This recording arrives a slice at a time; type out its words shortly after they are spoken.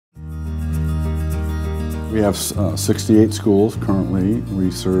We have 68 schools currently. We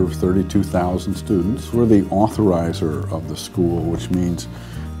serve 32,000 students. We're the authorizer of the school, which means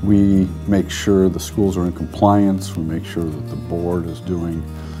we make sure the schools are in compliance. We make sure that the board is doing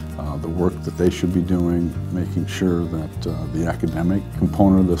the work that they should be doing, making sure that the academic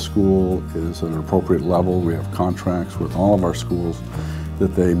component of the school is at an appropriate level. We have contracts with all of our schools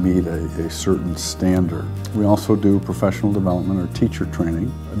that they meet a certain standard. We also do professional development or teacher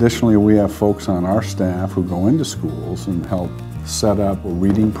training. Additionally, we have folks on our staff who go into schools and help set up a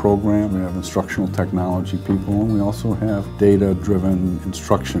reading program. We have instructional technology people, and we also have data-driven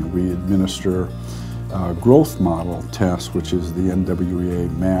instruction. We administer growth model tests, which is the NWEA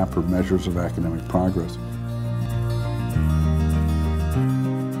MAP, or Measures of Academic Progress.